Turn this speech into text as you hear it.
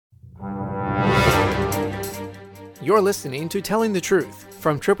You're listening to Telling the Truth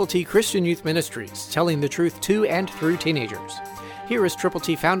from Triple T Christian Youth Ministries, telling the truth to and through teenagers. Here is Triple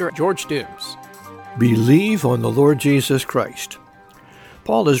T founder George Dooms. Believe on the Lord Jesus Christ.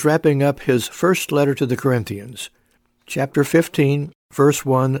 Paul is wrapping up his first letter to the Corinthians. Chapter 15, verse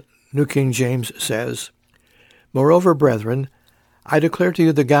 1, New King James says, "Moreover, brethren, I declare to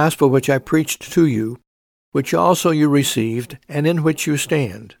you the gospel which I preached to you, which also you received, and in which you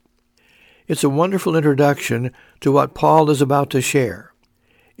stand." It's a wonderful introduction to what Paul is about to share.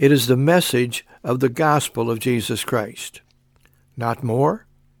 It is the message of the gospel of Jesus Christ. Not more,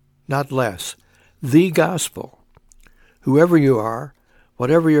 not less. The gospel. Whoever you are,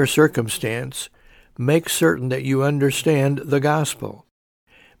 whatever your circumstance, make certain that you understand the gospel.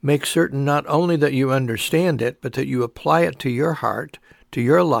 Make certain not only that you understand it, but that you apply it to your heart, to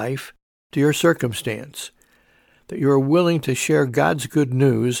your life, to your circumstance. That you are willing to share God's good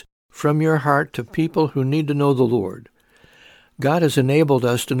news from your heart to people who need to know the Lord. God has enabled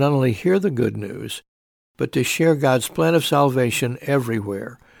us to not only hear the good news, but to share God's plan of salvation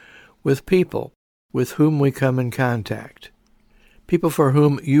everywhere, with people with whom we come in contact, people for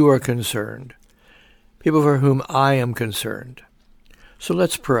whom you are concerned, people for whom I am concerned. So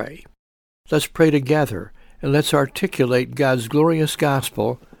let's pray. Let's pray together, and let's articulate God's glorious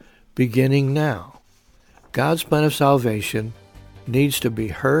gospel beginning now. God's plan of salvation needs to be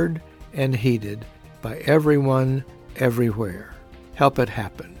heard and heeded by everyone, everywhere. Help it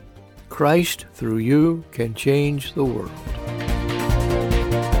happen. Christ, through you, can change the world.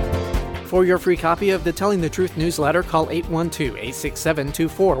 For your free copy of the Telling the Truth newsletter, call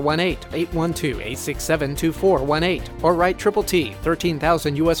 812-867-2418, 812-867-2418, or write Triple T,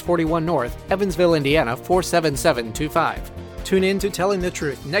 13,000 U.S. 41 North, Evansville, Indiana, 47725. Tune in to Telling the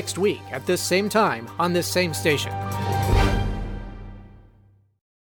Truth next week at this same time on this same station.